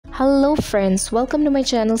Hello friends, welcome to my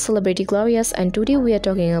channel Celebrity Glorious, and today we are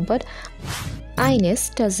talking about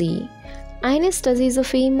Ines Tazi. Ines Tazi is a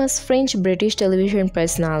famous French-British television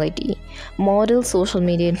personality, model, social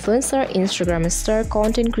media influencer, Instagram star,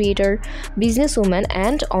 content creator, businesswoman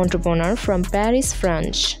and entrepreneur from Paris,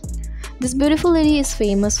 France. This beautiful lady is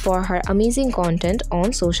famous for her amazing content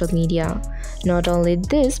on social media. Not only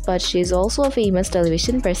this, but she is also a famous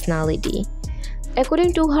television personality.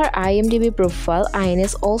 According to her IMDb profile,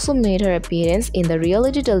 Ines also made her appearance in the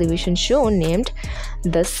reality television show named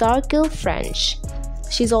The Circle French.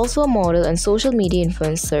 She is also a model and social media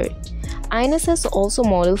influencer. Ines has also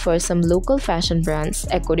modeled for some local fashion brands.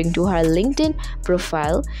 According to her LinkedIn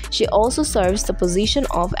profile, she also serves the position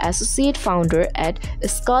of associate founder at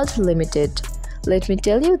SOAS Limited. Let me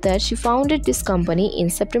tell you that she founded this company in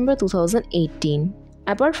September 2018.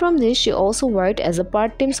 Apart from this, she also worked as a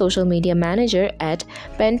part-time social media manager at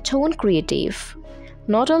Pantone Creative.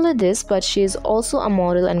 Not only this, but she is also a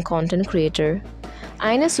model and content creator.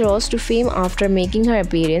 Ines rose to fame after making her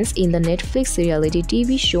appearance in the Netflix reality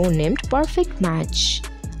TV show named Perfect Match.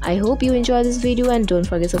 I hope you enjoyed this video and don't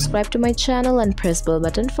forget to subscribe to my channel and press bell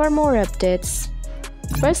button for more updates.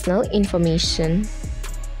 Personal information.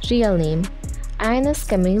 Real name: Ines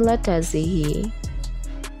Camilla Tazi.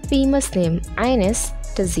 Famous name: Ines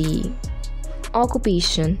Tazi.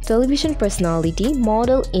 Occupation: television personality,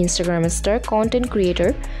 model, Instagram star, content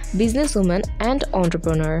creator, businesswoman and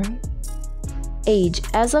entrepreneur. Age: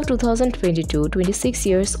 as of 2022, 26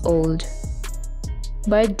 years old.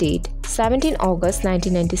 Birth date: 17 August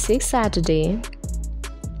 1996, Saturday.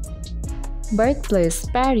 Birthplace: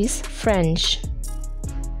 Paris, France.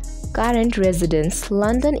 Current residence: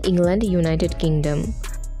 London, England, United Kingdom.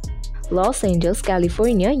 Los Angeles,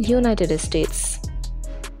 California, United States.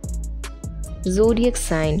 Zodiac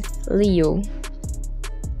sign: Leo.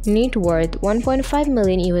 Net worth: $1.5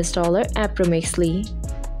 million approximately.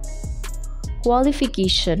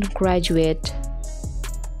 Qualification: graduate.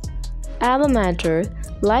 Alma mater: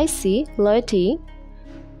 Lycee Lyautey,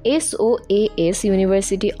 SOAS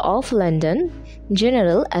University of London,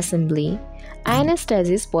 General Assembly. Ines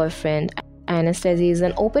Tazi's boyfriend. Ines Tazi is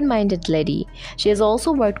an open-minded lady. She has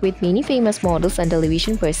also worked with many famous models and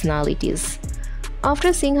television personalities.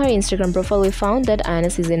 After seeing her Instagram profile, we found that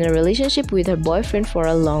Ines is in a relationship with her boyfriend for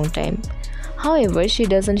a long time. However, she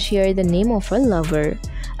doesn't share the name of her lover.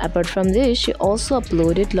 Apart from this, she also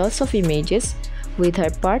uploaded lots of images with her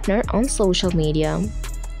partner on social media.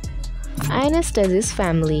 Ines Tazi's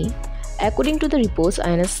family. According to the reports,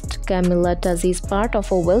 Ines Camilla Tazi is part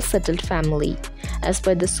of a well-settled family. As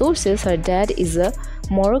per the sources, her dad is a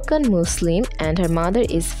Moroccan Muslim and her mother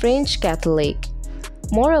is French Catholic.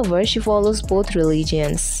 Moreover, she follows both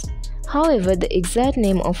religions. However, the exact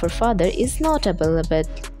name of her father is not available.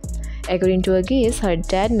 According to a guess, her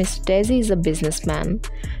dad, Mr. Tazi, is a businessman.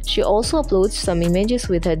 She also uploads some images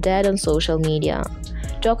with her dad on social media.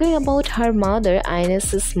 Talking about her mother,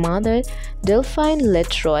 Ines's mother, Delphine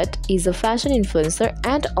Letroit, is a fashion influencer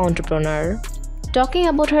and entrepreneur. Talking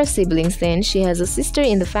about her siblings then, she has a sister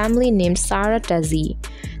in the family named Sarah Tazi.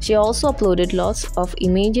 She also uploaded lots of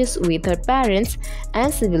images with her parents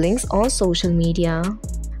and siblings on social media.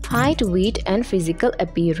 Height, weight and physical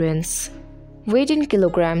appearance. Weight in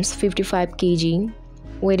kilograms: 55 kg.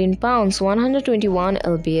 Weight in pounds: 121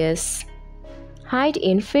 lbs. Height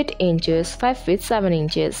in feet inches: 5 feet 7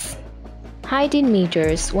 inches. Height in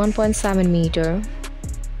meters: 1.7 meter.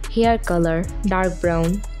 Hair color: dark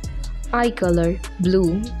brown. Eye color: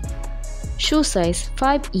 blue. Shoe size: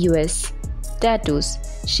 5 US. Tattoos: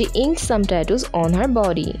 she inked some tattoos on her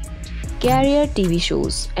body. Career: TV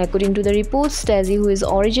shows. According to the reports, Tazi, who is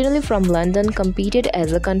originally from London, competed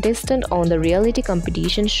as a contestant on the reality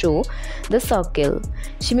competition show The Circle.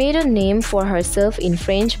 She made a name for herself in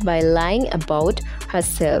French by lying about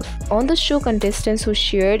herself. On the show, contestants who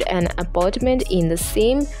shared an apartment in the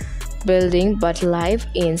same building but live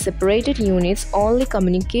in separated units only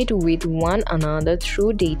communicate with one another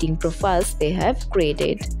through dating profiles they have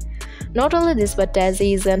created. Not only this, but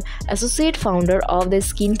Tazi is an associate founder of the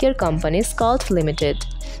skincare company SOAS Limited,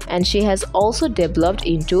 and she has also developed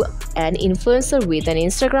into an influencer with an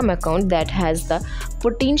Instagram account that has the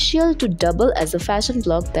potential to double as a fashion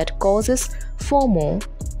blog that causes FOMO.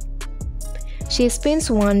 She spends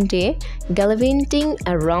one day gallivanting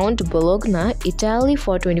around Bologna, Italy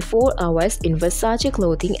for 24 hours in Versace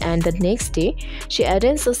clothing, and the next day she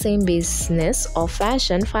attends the same business of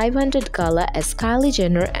fashion 500 gala as Kylie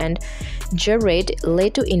Jenner and Jared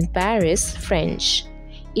Leto in Paris, France.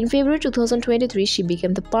 In February 2023, she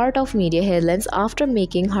became the part of media headlines after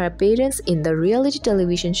making her appearance in the reality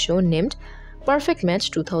television show named Perfect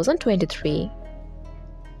Match 2023.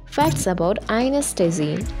 Facts about Ines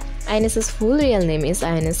Tazi. Ines's full real name is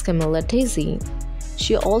Ines Tazi.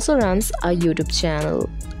 She also runs a YouTube channel.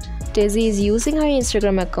 Tazi is using her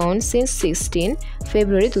Instagram account since 16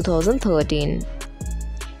 February 2013.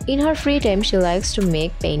 In her free time, she likes to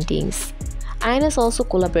make paintings. Ines also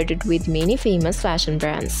collaborated with many famous fashion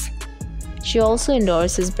brands. She also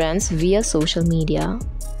endorses brands via social media.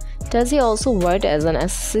 Tazi also worked as an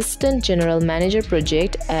assistant general manager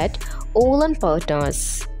project at Olan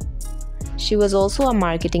Partners. She was also a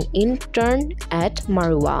marketing intern at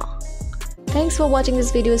Marua. Thanks for watching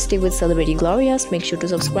this video. Stay with Celebrity Glorious. Make sure to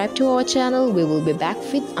subscribe to our channel. We will be back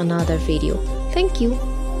with another video. Thank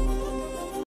you.